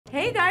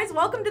Hey guys,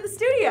 welcome to the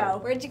studio.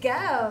 Where'd you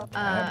go?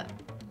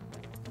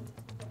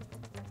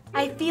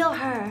 I feel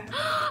her.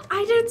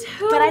 I do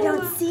too. But I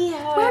don't see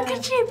her. Where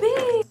could she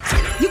be?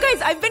 You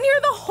guys, I've been here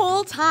the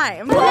whole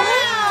time.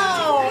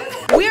 Wow!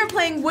 We are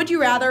playing Would You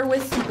Rather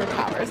with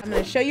superpowers. I'm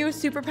gonna show you a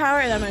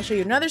superpower and I'm gonna show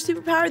you another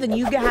superpower, then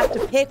you have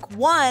to pick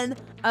one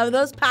of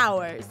those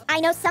powers.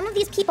 I know some of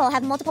these people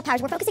have multiple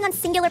powers. We're focusing on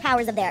singular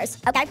powers of theirs,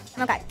 okay?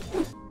 Okay.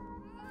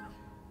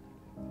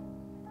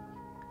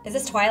 Is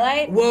this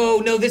Twilight? Whoa,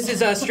 no, this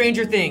is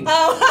Stranger Things.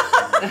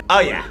 Oh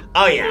yeah.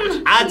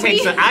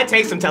 I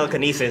take some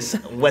telekinesis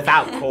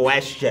without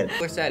question.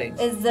 What setting?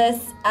 Is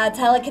this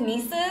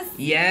telekinesis?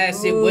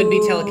 Yes, it would be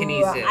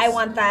telekinesis. I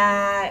want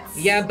that.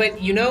 Yeah, but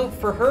you know,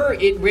 for her,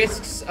 it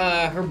risks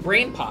her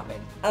brain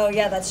popping. Oh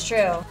yeah, that's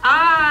true.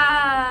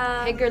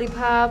 Ah. Hey, girly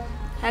pop.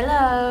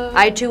 Hello.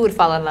 I too would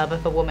fall in love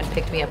if a woman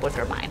picked me up with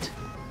her mind.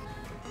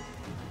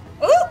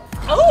 Ooh!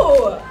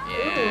 Oh!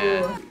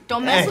 Yeah.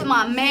 Don't mess with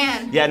my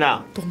man. Yeah,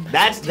 no.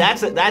 That's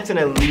an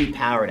elite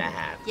power to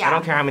have. Yeah. I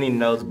don't care how many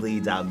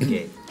nosebleeds I'll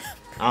get.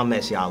 I'll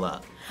mess y'all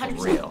up. For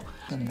real.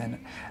 And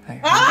then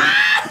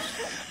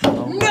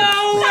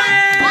No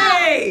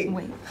way!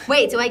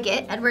 Wait, do I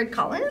get Edward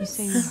Collins? You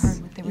say you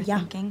heard what they were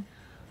thinking?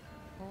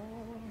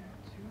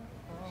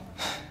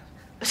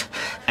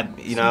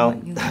 You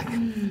know,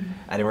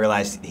 I didn't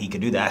realize he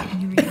could do that.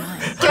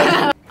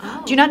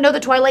 Do you not know the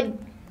Twilight?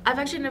 I've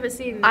actually never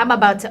seen. I'm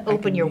about to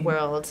open your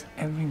world.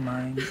 every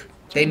mind,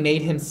 They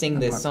made him sing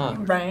this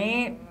song.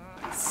 Right?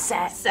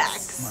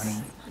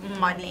 Sex. money,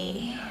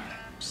 Money.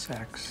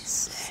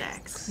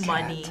 sex.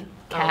 Money.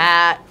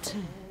 Cat.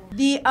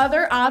 The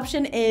other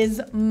option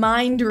is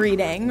mind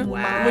reading,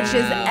 Wow. which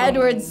is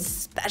Edward's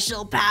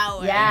special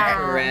power.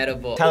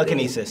 Incredible.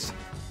 Telekinesis.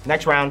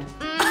 Next round.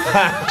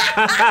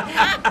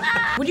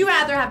 Would you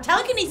rather have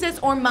telekinesis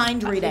or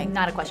mind reading?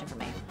 Not a question for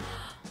me.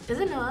 Is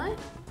it not?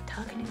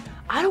 Telekinesis.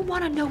 I don't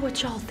want to know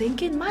what y'all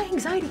thinking. My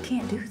anxiety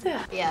can't do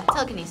that. Yeah,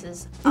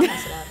 telekinesis. I'll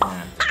mess it up.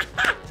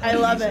 I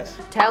love it. Reading,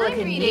 I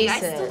Telekinesis.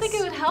 still think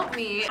it would help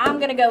me. I'm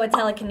gonna go with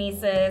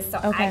telekinesis so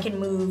Okay. I can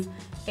move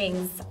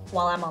things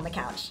while I'm on the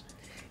couch.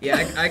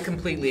 Yeah, I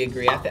completely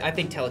agree. I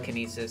think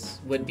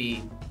telekinesis would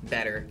be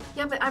better.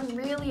 Yeah, but I'm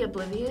really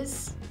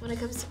oblivious when it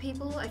comes to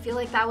people. I feel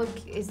like that would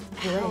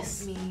help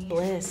Bliss. me.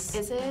 Bliss.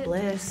 Is it?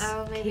 Bliss.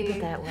 Oh, maybe. Keep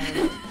it that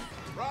way.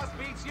 Ross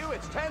beats you,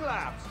 it's 10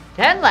 laps.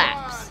 10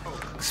 laps.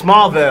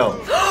 Smallville.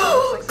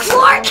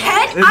 Clark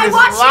Kent! This is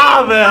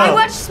Smallville. I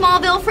watched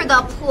Smallville for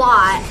the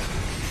plot.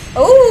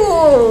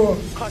 Ooh!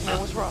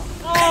 What's wrong?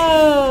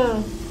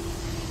 Oh!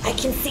 I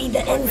can see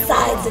the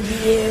insides of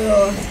you.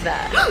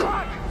 That.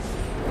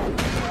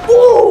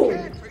 Ooh!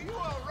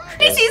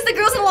 He sees the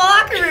girls in the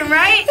locker room,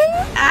 right?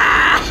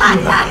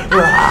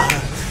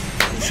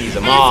 He sees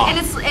them all. And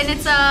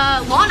it's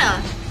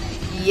Lana.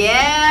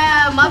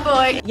 Yeah, my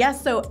boy.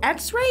 Yes, so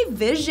X-ray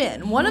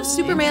vision, one of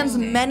Superman's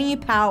many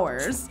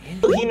powers.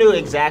 He knew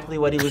exactly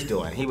what he was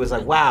doing. He was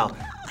like, wow,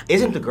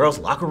 isn't the girls'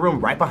 locker room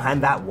right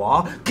behind that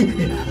wall?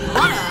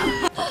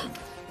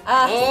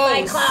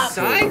 Cyclops.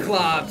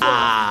 Cyclops.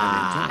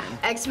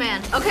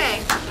 X-Man.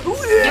 Okay.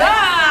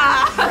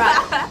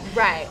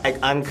 Right. Like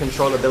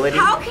uncontrollability.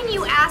 How can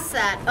you ask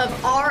that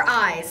of our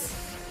eyes?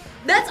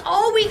 That's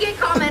all we get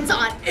comments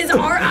on is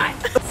our eyes.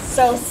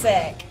 So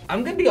sick.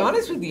 I'm gonna be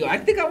honest with you. I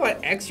think I want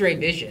X-ray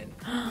vision.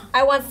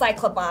 I want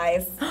Cyclops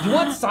eyes. You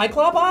want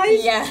Cyclops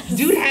eyes? Yes.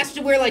 Dude has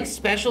to wear like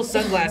special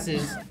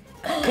sunglasses.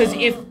 Cause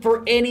if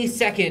for any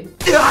second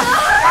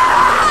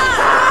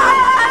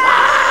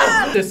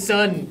the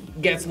sun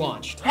gets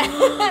launched.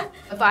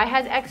 If I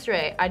had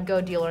X-ray, I'd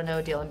go deal or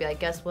no deal and be like,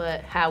 guess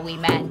what? Howie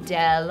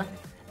Mandel.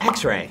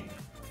 X-ray.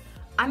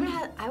 I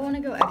want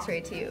to go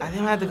X-ray too. I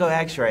think I have to go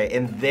X-ray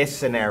in this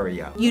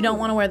scenario. You don't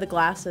want to wear the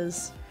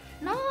glasses.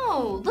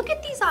 No, look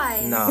at these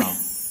eyes. No.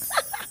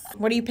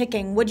 What are you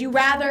picking? Would you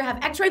rather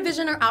have X-ray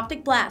vision or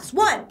optic blast?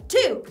 1,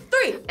 2,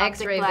 3.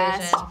 X-ray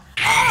blast. vision.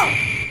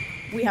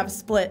 We have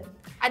split.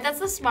 That's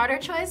the smarter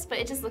choice, but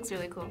it just looks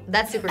really cool.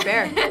 That's super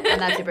fair.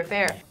 And that's super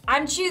fair.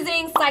 I'm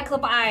choosing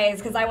Cyclops eyes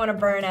because I want to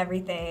burn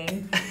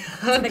everything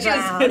to the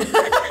ground.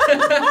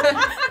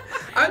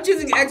 I'm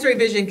choosing X-ray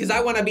vision because I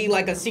want to be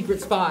like a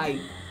secret spy,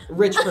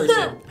 rich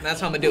person.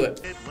 That's how I'm gonna do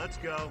it. Let's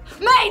go.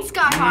 Mate,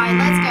 Sky High,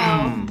 let's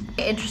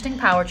go. Interesting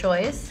power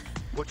choice.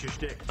 What's your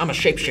stick? I'm a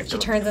shapeshifter. She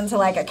turns into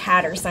like a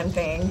cat or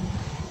something.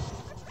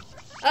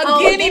 A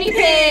guinea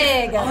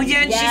pig! Oh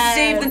yeah, and she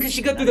saved them because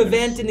she got through the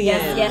vent in the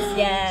end.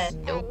 Yes.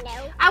 Nope.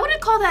 I wouldn't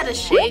call that a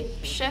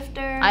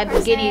shapeshifter. I'm per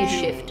a guinea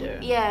se. shifter.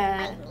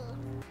 Yeah.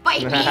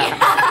 Bite me.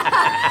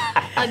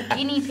 A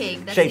guinea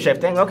pig. That's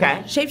Shape-shifting,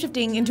 okay.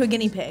 Shapeshifting into a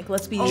guinea pig.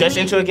 Let's be Just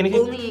into a guinea pig?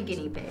 Only a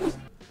guinea pig.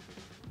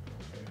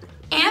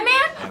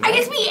 Ant-Man? I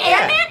get to be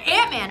Ant-Man?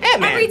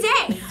 Ant-Man. Every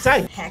day.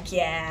 Say. Heck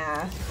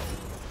yeah.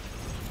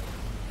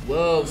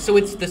 Whoa, so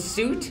it's the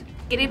suit?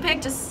 Guinea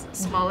pig, just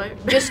smaller.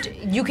 Just,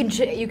 you can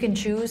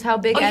choose how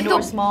big Oh, you and go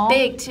or small.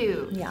 big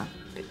too. Yeah.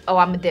 Oh,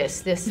 I'm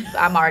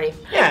I'm already.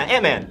 Yeah,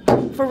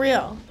 Ant-Man. For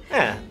real.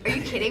 Yeah. Are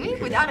you kidding me?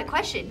 Without a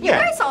question. Yeah.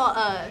 You guys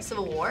saw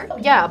Civil War.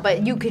 Yeah,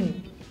 but you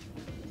can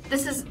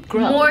This is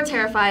Grow. more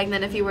terrifying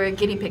than if you were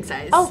guinea pig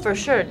size. Oh, for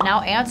sure.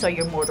 Now ants are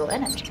your mortal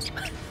enemy.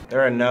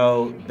 There are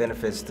no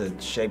benefits to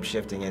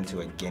shape-shifting into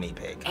a guinea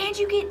pig. And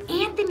you get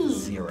Anthony.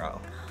 0.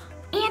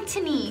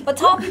 Anthony. But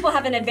tall people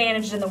have an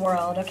advantage in the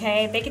world,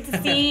 okay? They get to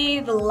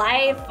see the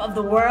life of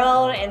the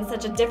world in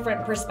such a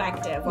different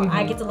perspective, where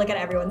I get to look at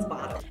everyone's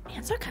bottom.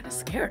 Ants are kind of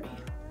scary.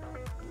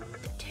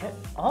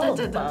 All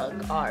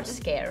bug are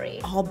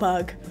scary. All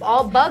bug.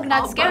 All bug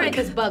not All scary bug.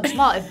 because bug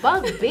small. If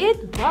bug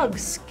big, bug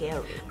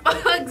scary.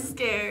 Bug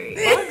scary.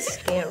 Bug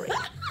scary.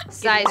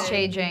 Size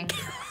changing.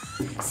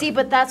 See,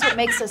 but that's what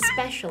makes us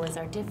special is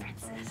our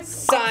differences.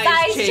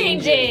 Size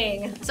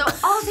changing. So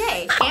all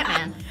day,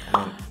 Ant-Man.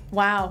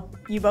 Wow,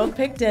 you both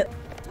picked it.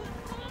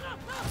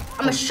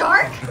 I'm a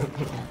shark.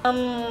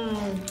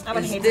 I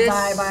would Is hate this- to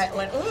die by,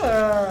 like,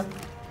 ugh.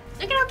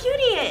 Look at how cute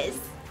he is.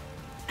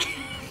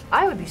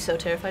 I would be so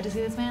terrified to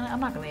see this man. I'm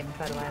not gonna even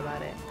try to lie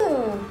about it.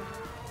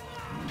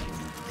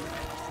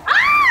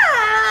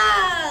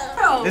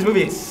 Ah! This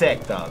movie is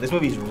sick, though. This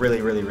movie is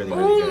really, really, really,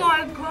 really Oh good.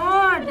 my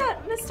god.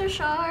 Mr.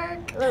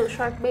 Shark. Little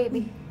shark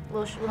baby.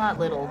 Little, not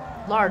little,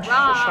 large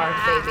shark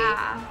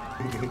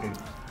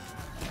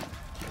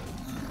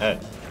baby.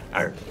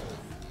 Arr.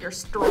 You're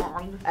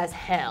strong. As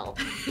hell.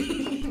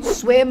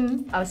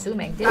 Swim. I'm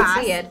assuming. Didn't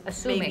Fast, see it.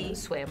 Assuming maybe.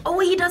 swim. Oh,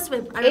 he does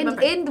swim. I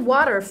remember. In the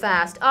water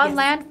fast. On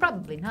land,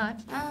 probably not.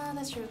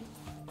 That's true.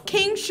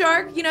 King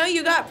Shark, you know,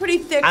 you got pretty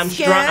thick I'm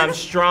skin. strong. I'm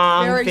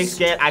strong. Very Thick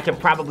skin. I can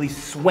probably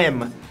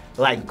swim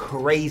like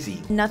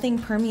crazy. Nothing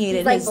permeated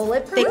He's like his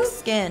bulletproof? thick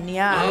skin,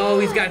 yeah. Oh,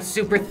 he's got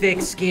super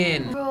thick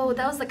skin. Bro,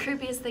 that was the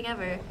creepiest thing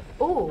ever.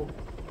 Ooh.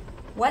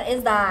 What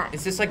is that?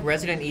 Is this like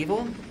Resident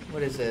Evil?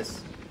 What is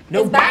this?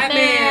 No, It's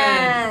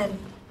Batman!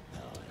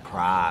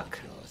 Croc.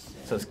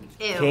 So it's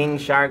Ew. King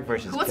Shark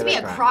versus Who wants to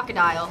Killer be a Croc.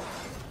 crocodile?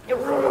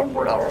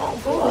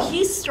 Oh,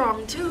 he's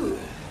strong too.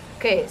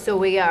 Okay, so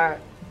we are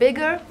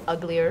bigger,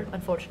 uglier,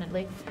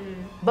 unfortunately,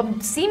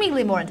 but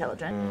seemingly more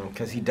intelligent.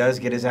 Because he does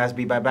get his ass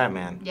beat by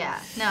Batman. Yeah,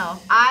 no.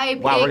 I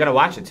Wow, we're pick- gonna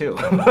watch it too.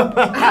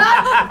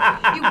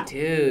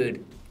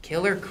 Dude,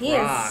 Killer He is-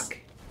 Croc.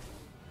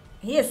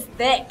 He is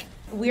thick.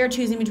 We are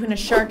choosing between a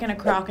shark and a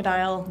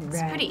crocodile.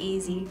 It's pretty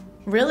easy.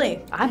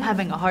 Really? I'm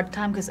having a hard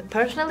time because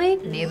personally,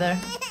 neither.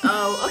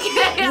 Oh,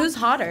 okay. Who's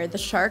hotter, the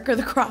shark or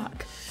the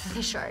croc?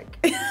 The shark.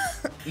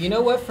 You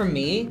know what? For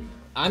me,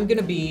 I'm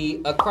gonna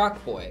be a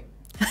Croc boy.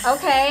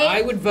 Okay.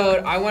 I would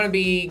vote. I want to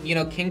be,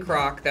 King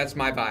Croc. That's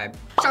my vibe.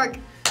 Shark.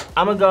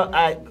 I'm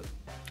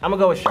gonna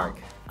go with Shark.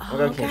 I'm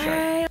gonna go King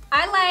Shark.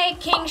 I like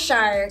King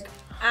Shark.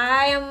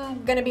 I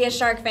am gonna be a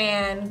shark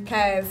fan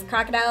because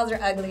crocodiles are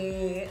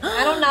ugly.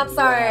 I'm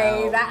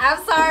sorry.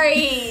 I'm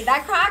sorry.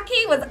 That Croc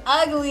King was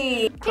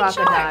ugly.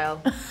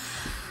 Crocodile.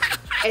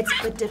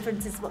 It's the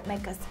difference is what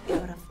makes us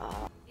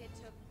beautiful.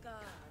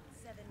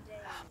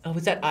 Oh,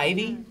 was that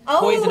Ivy? Oh,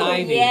 Poison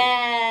Ivy.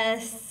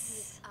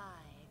 yes.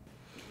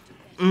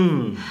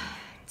 Mmm.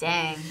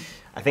 Dang.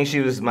 I think she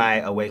was my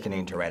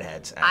awakening to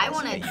redheads. I as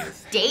want a to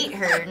youth. date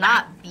her,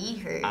 not be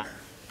her.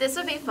 This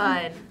would be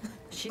fun.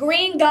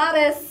 Green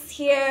goddess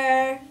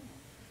here.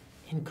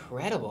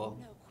 Incredible.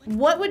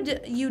 What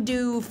would you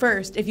do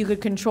first if you could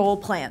control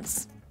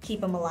plants?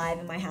 Keep them alive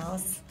in my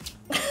house.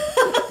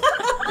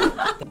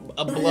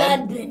 A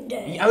blood.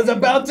 Bloodbender. I was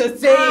about to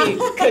say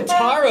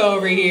Katara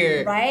over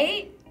here.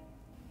 Right?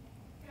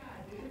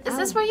 Is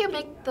this where you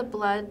make the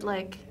blood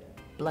like?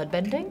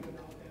 Bloodbending?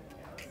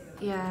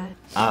 Yeah.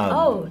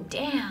 Oh,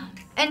 damn.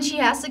 And she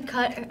has to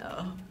cut her.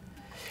 Oh.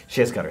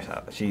 She has cut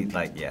herself. She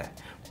yeah.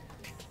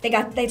 They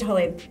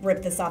totally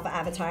ripped this off of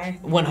Avatar.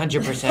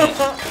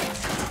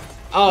 100%.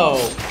 Oh.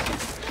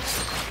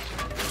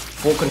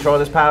 Full control of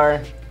this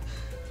power.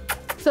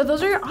 So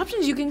those are your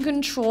options. You can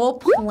control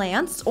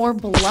plants or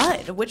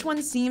blood. Which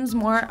one seems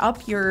more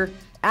up your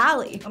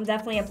alley? I'm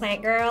definitely a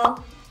plant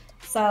girl,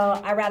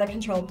 so I'd rather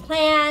control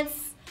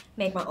plants,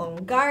 make my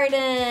own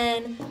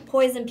garden,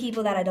 poison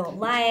people that I don't You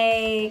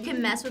like.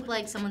 can mess with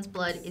like someone's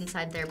blood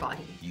inside their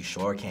body. You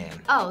sure can.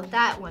 Oh,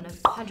 that one,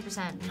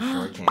 100%. You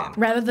sure can.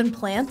 Rather than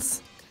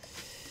plants?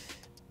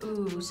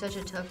 Ooh, such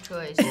a tough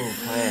choice. Ooh,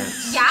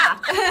 plants.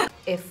 Yeah.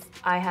 If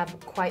I have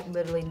quite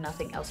literally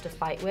nothing else to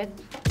fight with,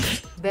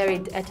 very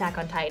Attack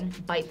on Titan,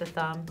 bite the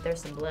thumb,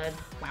 there's some blood.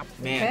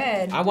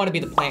 Man, Good. I want to be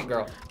the plant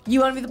girl.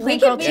 You want to be the We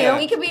plant girl could be too? Yeah.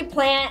 we could be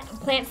plant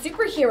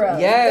superheroes.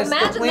 Yes,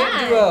 Imagine the plant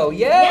that. duo.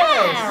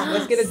 Yes. Yeah.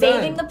 Let's get it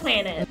Saving done. the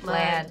planet.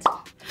 Plant.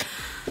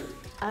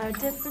 Our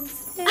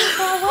differences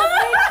are what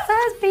makes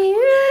us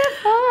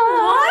beautiful.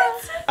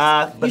 What?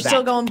 But You're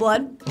still that. going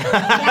blood?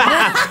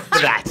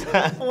 That.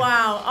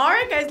 Wow. All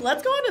right, guys,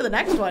 let's go on to the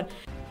next one.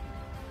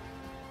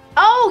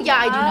 Oh, yeah,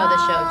 I do know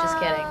this show. Just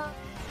kidding.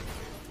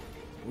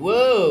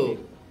 Whoa.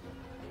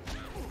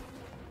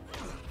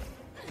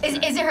 Is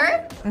it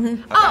her?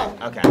 Okay. Oh,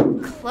 Okay.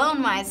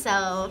 clone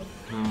myself.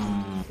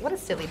 What a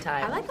silly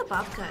time. I like a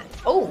bob cut.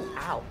 Oh,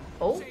 ow.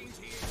 Oh.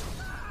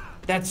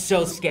 That's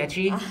so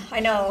sketchy. I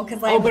know,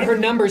 cause like. Oh, but her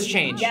numbers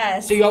change.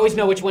 Yes. So you always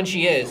know which one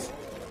she is.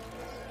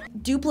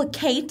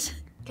 Dupli-Kate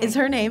is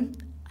her name.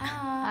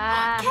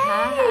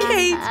 Uh-huh.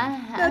 Kate.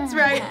 That's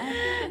right.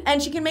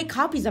 and she can make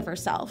copies of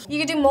herself. You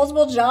could do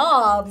multiple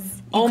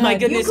jobs. Oh my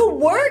goodness. You could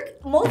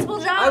work multiple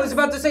jobs. I was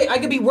about to say, I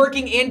could be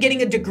working and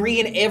getting a degree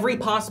in every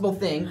possible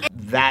thing.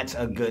 That's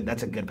a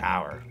good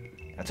power.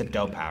 That's a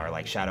dope power,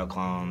 like shadow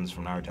clones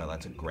from Naruto.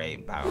 That's a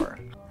great power.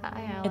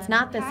 Hi, Alan. It's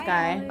not this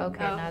guy.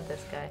 Okay, not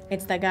this guy.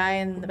 It's the guy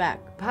in the back.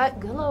 But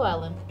hello,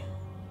 Alan.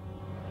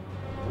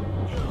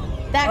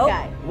 That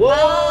guy.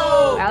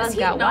 Whoa! Alan's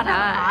got one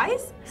eye.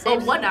 Eyes? Oh,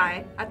 one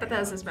eye. I thought that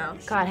was his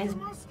mouth. God, his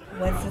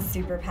What's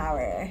the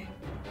superpower?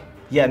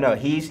 Yeah, no,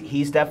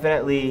 he's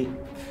definitely,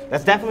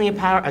 that's definitely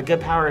a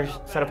good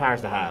set of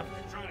powers to have.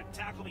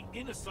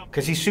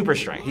 Cause he's super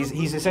strength.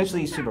 He's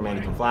essentially Superman.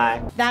 He can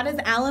fly. That is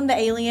Alan the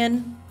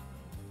alien.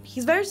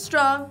 He's very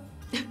strong,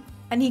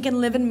 and he can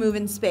live and move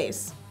in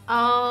space.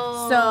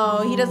 Oh.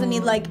 So he doesn't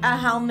need like a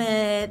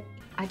helmet.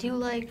 I do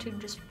like to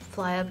just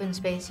fly up in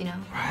space, you know,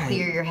 Right.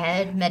 clear your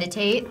head,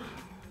 meditate.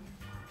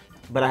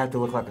 But I have to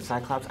look like a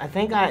Cyclops. I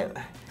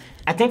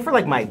think for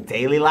like my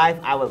daily life,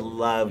 I would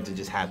love to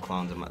just have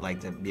clones, like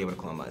to be able to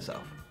clone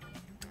myself.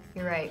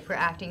 You're right. For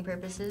acting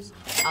purposes,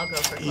 I'll go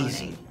for cloning.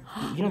 Easy.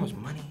 You know how much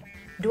money?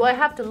 Do I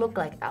have to look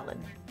like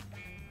Alan?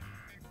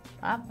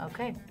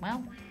 Okay,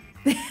 well.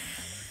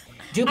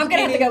 I'm gonna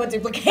have to go with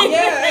Dupli-Kate.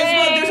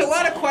 Yeah, there's a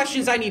lot of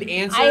questions I need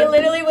answered. I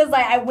literally was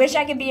like, I wish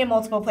I could be in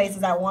multiple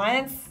places at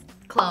once.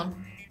 Clone.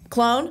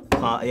 Clone?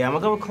 Yeah, I'm gonna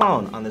go with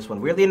clone on this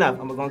one. Weirdly enough,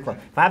 I'm gonna go with clone.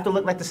 If I have to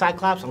look like the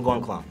Cyclops, I'm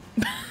going clone.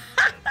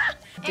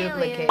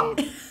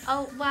 Dupli-Kate.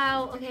 Oh,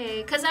 wow,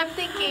 okay. Because I'm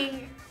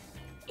thinking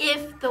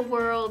if the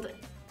world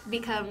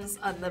becomes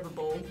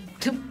unlivable,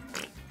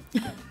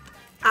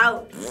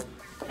 out.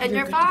 And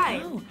you're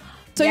fine.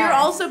 So Yes. you're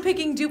also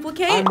picking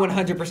Dupli-Kate? I'm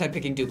 100%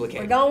 picking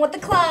Dupli-Kate. We're going with the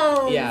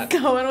clones. Yeah.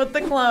 Going with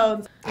the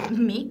clones.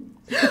 Me?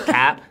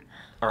 Cap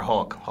or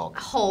Hulk? Hulk.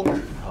 Hulk.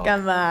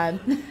 Come on.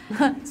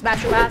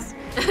 Smash or pass?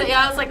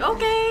 Yeah, I was like,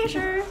 okay,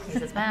 sure.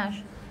 He's a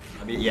smash.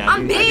 I mean, yeah, I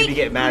do big,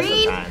 get mad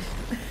green. sometimes.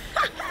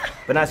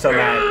 But not so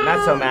mad.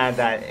 Not so mad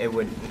that it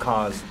would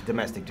cause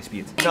domestic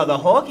disputes. No, the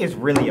Hulk is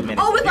really a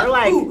menace. Oh, with They're the-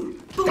 like, ooh,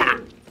 boom. "Bah,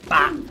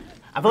 bah."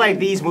 I feel like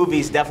these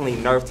movies definitely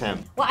nerfed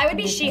him. Well, I would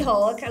be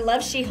She-Hulk. I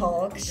love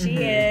She-Hulk. She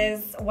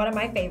is one of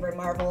my favorite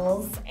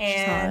Marvels.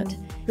 And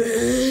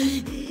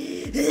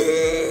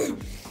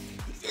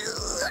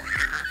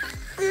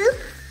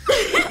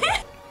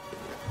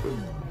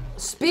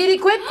Speedy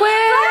quick!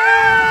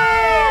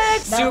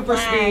 Super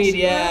speed,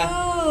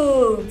 yeah.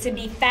 Ooh, to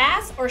be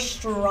fast or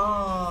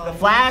strong? The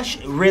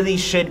Flash really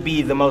should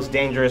be the most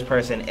dangerous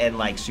person in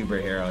like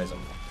superheroism.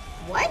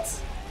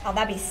 What? Oh,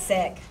 that'd be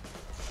sick.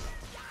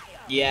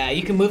 Yeah,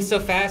 you can move so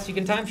fast, you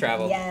can time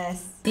travel.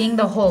 Yes. Being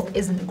the Hulk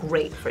isn't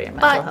great for your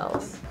mental But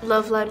health.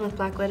 Love Line with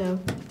Black Widow.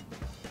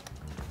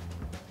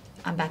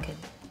 I'm back in.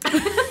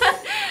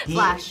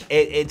 Flash.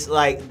 It's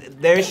like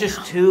there's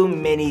just too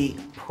many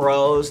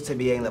pros to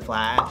being the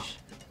Flash,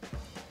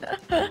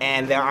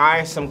 and there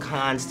are some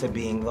cons to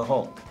being the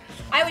Hulk.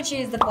 I would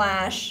choose the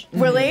Flash.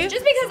 Really?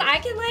 Just because I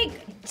can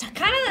like,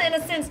 kind of in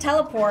a sense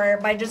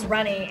teleport by just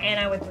running, and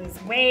I would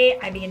lose weight,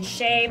 I'd be in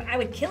shape, I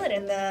would kill it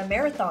in the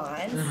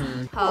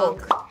marathons.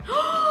 Hulk.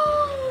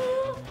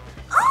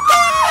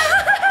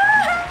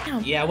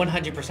 Yeah,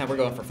 100% we're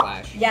going for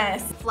Flash.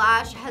 Yes.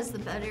 Flash has the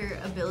better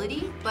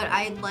ability, but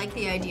I like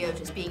the idea of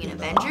just being an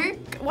Avenger.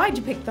 Why'd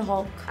you pick the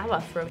Hulk? How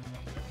about throw?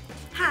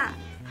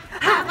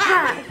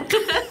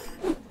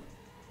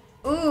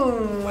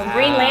 Ooh,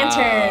 Green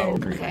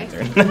Lantern. Okay.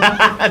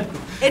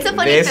 It's a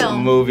funny This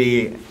film.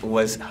 movie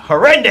was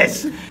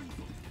horrendous.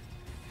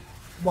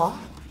 What?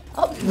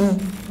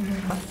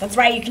 That's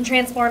right, you can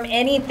transform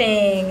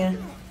anything.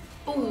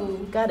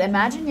 Ooh. God,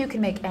 imagine you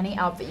can make any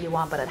outfit you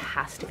want, but it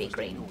has to be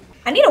green.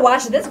 I need to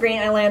watch this Green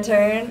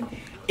Lantern.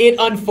 It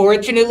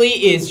unfortunately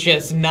is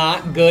just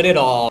not good at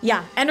all.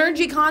 Yeah,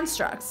 energy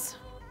constructs.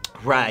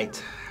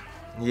 Right.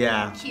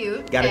 Yeah.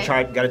 Cute. Gotta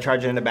okay.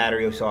 charge it in the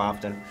battery so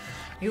often.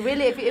 You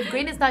really, if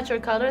green is not your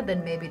color,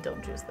 then maybe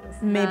don't choose this.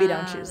 Maybe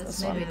don't choose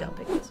this one. Maybe don't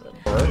pick this one.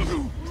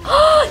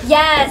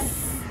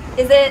 Yes!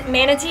 Is it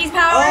Manatee's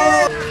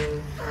power?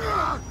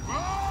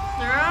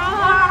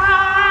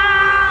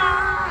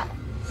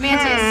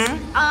 Mantis.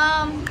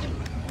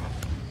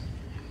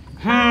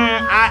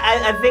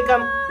 I think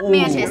I'm. Ooh.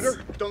 Mantis.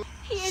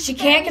 She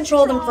can't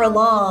control them for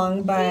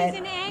long, but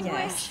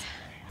yes.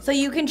 So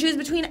you can choose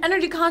between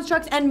energy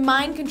constructs and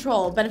mind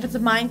control. Benefits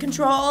of mind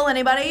control,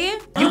 anybody?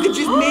 You could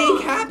just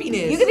make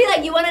happiness. You could be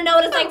like, you want to know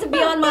what it's like to be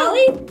on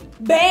Molly?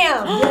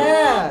 Bam!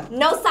 Yeah.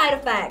 No side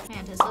effects.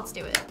 Mantis, let's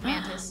do it.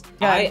 Mantis.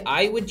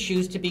 I would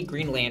choose to be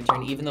Green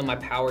Lantern even though my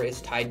power is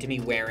tied to me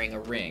wearing a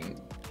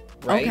ring.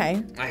 Right?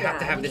 Okay. I have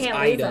to have you this can't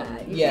item. lose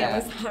that. You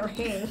Yeah. can't lose that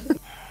ring.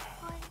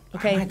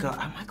 Okay,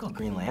 I might go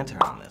Green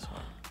Lantern on this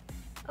one.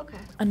 Okay,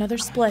 another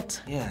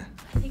split. Yeah.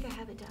 I think I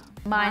have it down.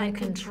 Mind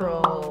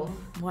control.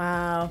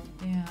 Wow.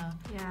 Yeah.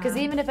 Yeah. Because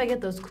even if I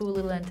get those cool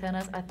little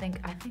antennas, I think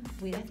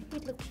we'd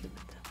look cute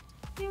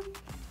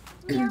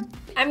with them.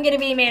 I'm gonna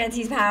be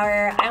Manatee's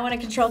power. I want to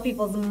control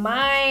people's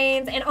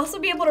minds and also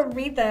be able to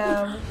read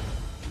them.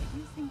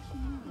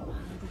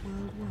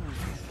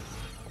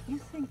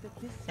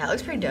 That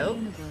looks pretty dope.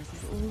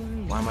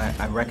 Why am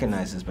I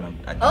recognize this, but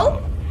I don't.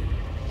 Oh!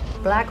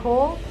 Black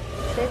hole?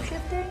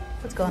 Shapeshifting?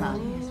 What's going on?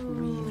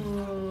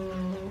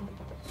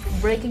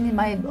 Breaking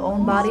my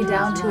own body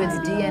down to its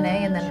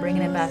DNA and then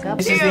bringing it back up.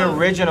 This is the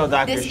original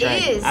Doctor This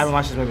Strange. is. I haven't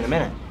watched this movie in a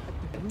minute.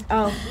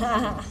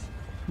 Oh.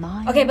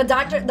 Okay, but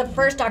the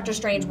first Doctor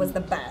Strange was the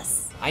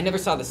best. I never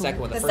saw the second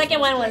one. The first second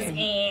one was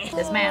great. eh.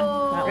 This man.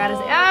 Gotta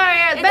say, oh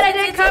yeah,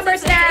 Benedict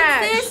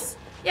Cumberbatch!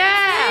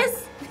 Yeah!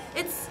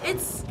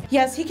 It's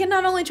Yes, he can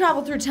not only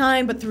travel through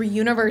time, but through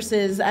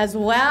universes as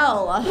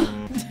well.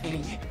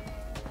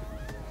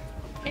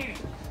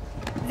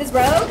 This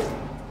Rogue?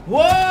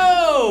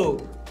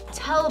 Whoa!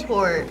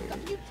 Teleport.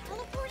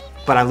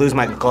 But I lose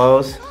my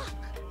clothes.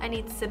 I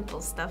need simple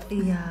stuff.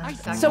 Yeah.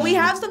 So we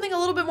have something a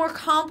little bit more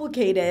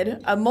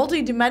complicated, a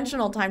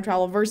multi-dimensional time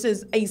travel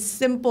versus a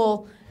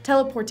simple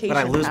teleportation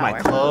But I lose my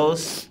power.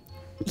 clothes.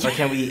 Or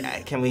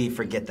can we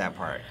forget that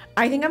part?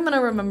 I think I'm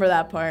gonna remember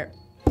that part.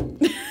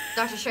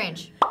 Doctor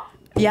Strange.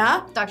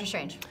 Yeah? Doctor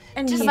Strange.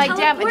 And Just you- like,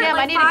 damn, teleport I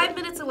like need to 5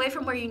 minutes away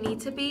from where you need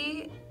to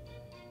be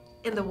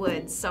in the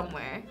woods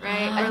somewhere,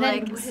 right? Or And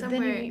like then,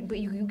 somewhere. but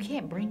you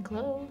can't bring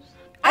clothes.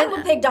 I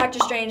would pick Doctor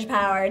Strange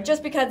power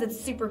just because it's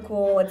super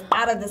cool. It's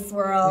out of this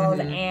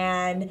world,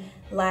 and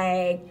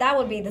like that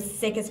would be the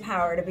sickest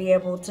power to be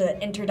able to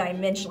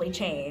interdimensionally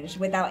change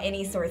without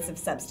any sorts of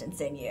substance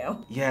in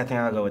you. Yeah, I think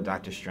I'll go with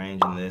Doctor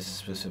Strange in this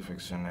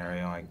specific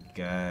scenario, I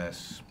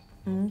guess.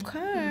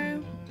 Okay.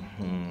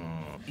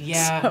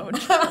 Yeah,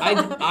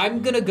 So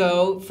I'm gonna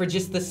go for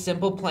just the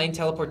simple plain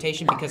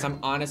teleportation because I'm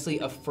honestly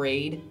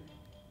afraid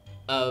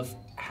of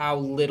how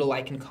little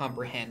I can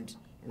comprehend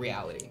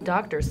reality.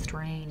 Doctor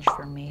Strange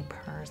for me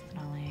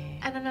personally.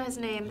 I don't know his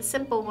name.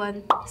 Simple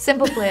one.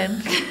 Simple plan.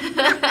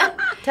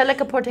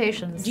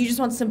 Teleportations. Do you just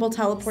want simple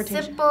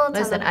teleportation? Simple.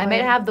 Listen, I teleport. may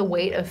have the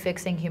weight of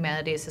fixing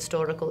humanity's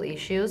historical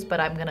issues, but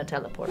I'm gonna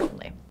teleport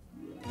only.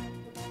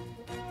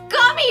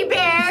 Gummy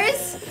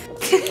bears.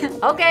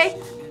 Okay.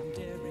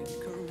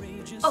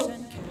 Oh,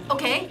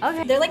 okay.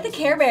 Okay. They're like the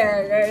Care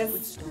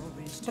Bears,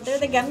 but they're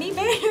the Gummy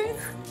Bears.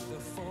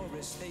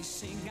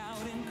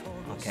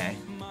 Okay.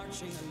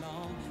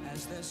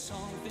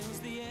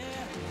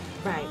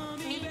 Right.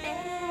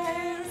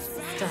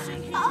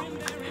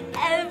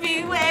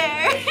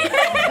 Everywhere.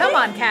 Come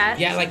on, Cat.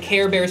 Yeah, like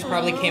Care Bears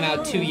probably came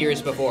out 2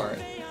 years before.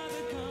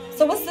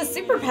 So what's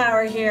the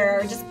superpower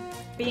here? Just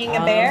being a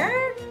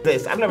bear?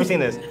 This, I've never seen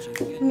this.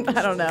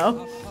 I don't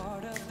know.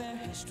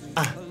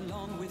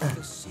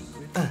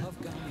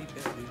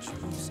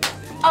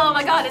 Oh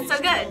my god, it's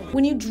so good.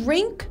 When you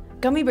drink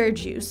gummy bear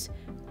juice,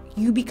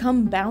 you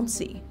become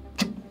bouncy.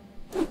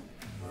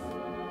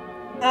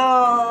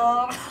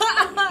 Oh.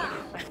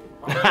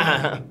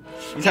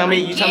 you tell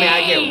me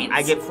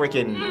I get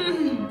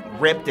freaking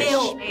ripped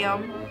as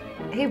Damn.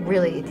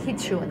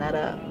 He's chewing that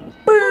up.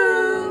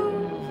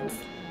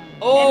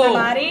 In my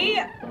body.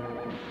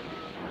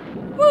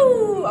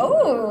 Woo!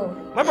 Oh.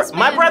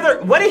 My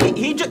brother, what did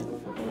he's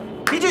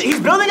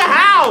building a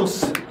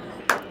house.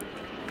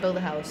 Build a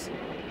house.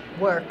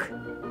 Work.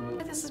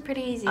 This is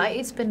pretty easy. I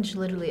eat spinach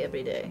literally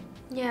every day.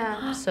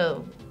 Yeah.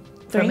 So,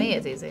 for 3, me,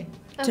 it's easy.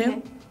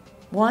 2,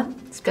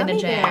 1.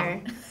 Spinach Gummy jam.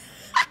 bear.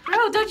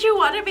 Bro, don't you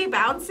want to be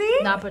bouncy?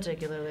 Not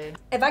particularly.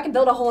 If I can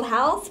build a whole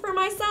house for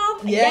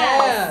myself,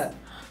 Yeah.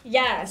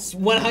 yes.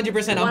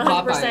 100% on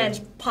Popeye.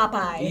 100%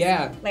 Popeye.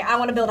 Yeah. Like I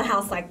want to build a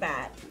house like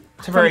that.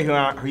 Temporary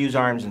who use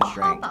arms and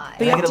strength. Popeye.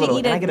 Can you I have get a to little?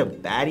 eat Can it. I get a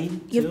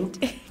baddie too?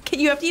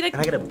 You have to eat Can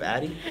I get a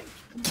baddie?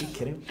 Are you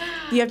kidding?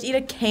 you have to eat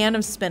a can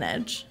of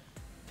spinach.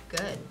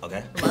 Good.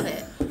 Okay. Love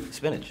it.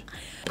 Spinach.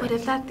 But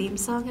if that theme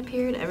song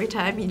appeared every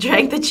time you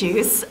drank the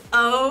juice,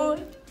 oh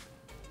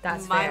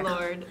That's my fair.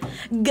 lord.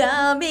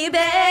 Gummy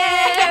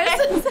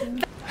bears.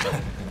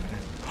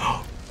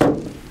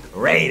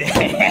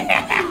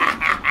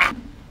 Raiden.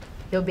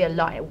 There'll be a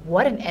lot.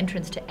 What an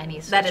entrance to any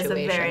That situation,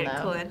 is a very though.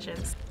 cool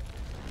entrance.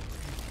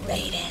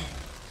 Raiden.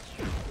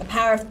 The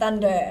power of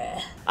thunder.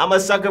 I'm a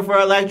sucker for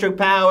electric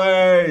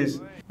powers.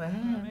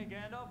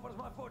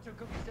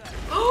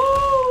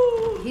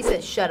 He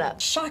said, "Shut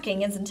up."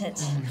 Shocking, isn't it?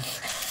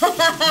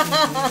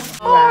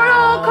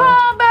 Mortal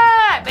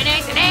Kombat.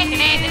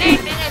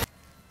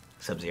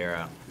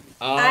 Sub-Zero.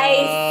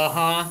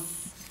 Uh-huh.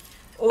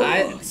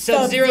 Ooh,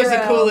 Sub-Zero's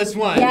the coolest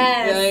one.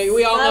 Yes. Yeah,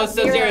 we all know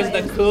Sub-Zero Sub-Zero's is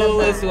the the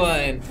coolest best.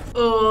 one.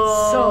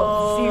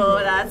 Oh, Sub-Zero.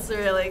 that's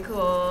really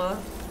cool.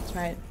 That's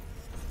right.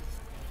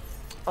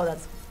 Oh,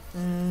 that's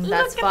Look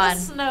that's at fun.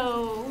 the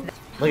snow.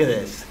 Look at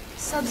this.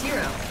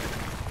 Sub-Zero.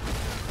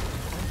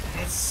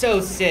 It's so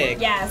sick.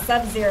 Yeah,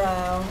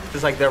 Sub-Zero. This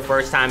is like their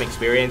first time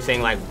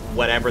experiencing like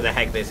whatever the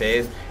heck this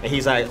is, and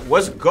he's like,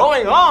 "What's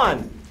going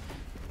on?"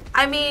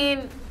 I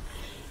mean,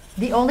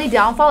 The only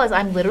downfall is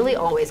I'm literally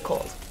always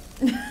cold.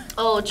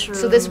 oh, true.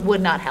 So this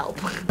would not help.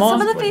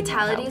 Some of the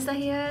fatalities that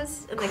he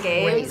has in the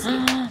game.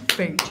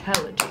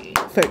 Fatality.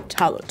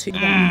 Fatality.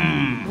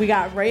 We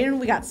got Raiden,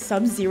 we got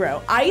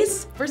Sub-Zero.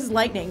 Ice versus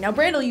Lightning. Now,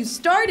 Brandel, you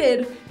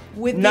started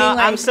with No, being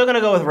like, I'm still gonna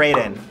go with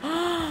Raiden.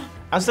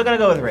 I'm still gonna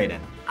go with Raiden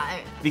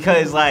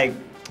because like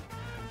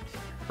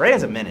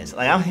Raiden's a menace.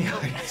 Like I don't think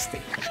I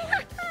understand.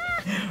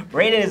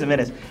 Raiden is a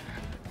menace.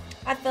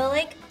 I feel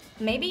like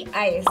maybe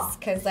ice,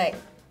 cause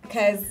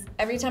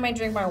every time I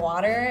drink my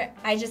water,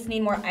 I just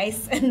need more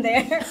ice in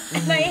there,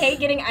 and I hate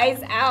getting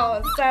ice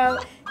out.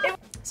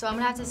 So I'm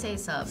gonna have to say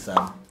sub.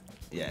 Sub.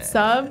 Yeah.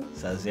 Sub?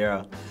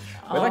 Sub-Zero.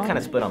 We're like kind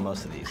of split on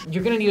most of these.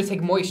 You're gonna need to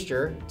take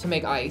moisture to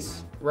make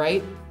ice,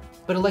 right?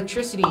 But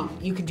electricity,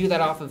 you can do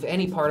that off of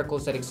any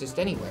particles that exist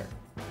anywhere.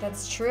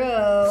 That's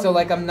true. So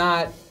like I'm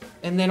not,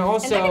 and then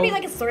also. And that can be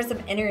like a source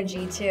of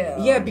energy too.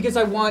 Yeah, because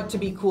I want to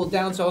be cooled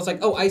down, so I was like,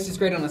 oh, ice is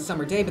great on a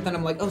summer day, but then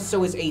I'm like, oh,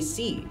 so is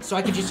AC. So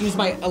I could just use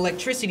my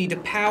electricity to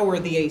power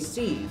the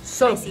AC.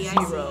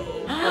 Sub-Zero.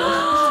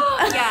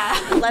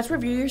 Yeah. Let's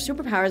review your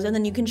superpowers and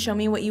then you can show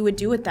me what you would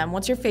do with them.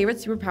 What's your favorite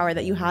superpower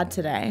that you had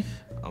today?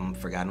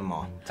 Forgotten them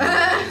all.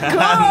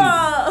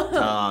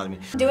 Cool.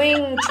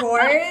 Doing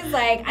chores,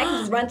 like I can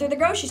just run through the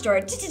grocery store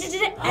and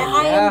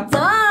I am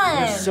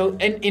done. So,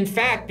 and in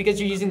fact, because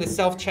you're using the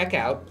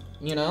self-checkout,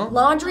 you know?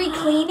 Laundry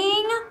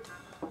cleaning.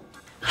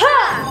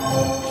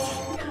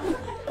 Ha!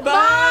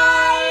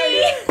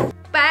 Bye.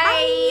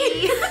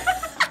 Bye.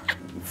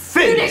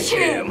 Finish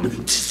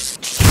him!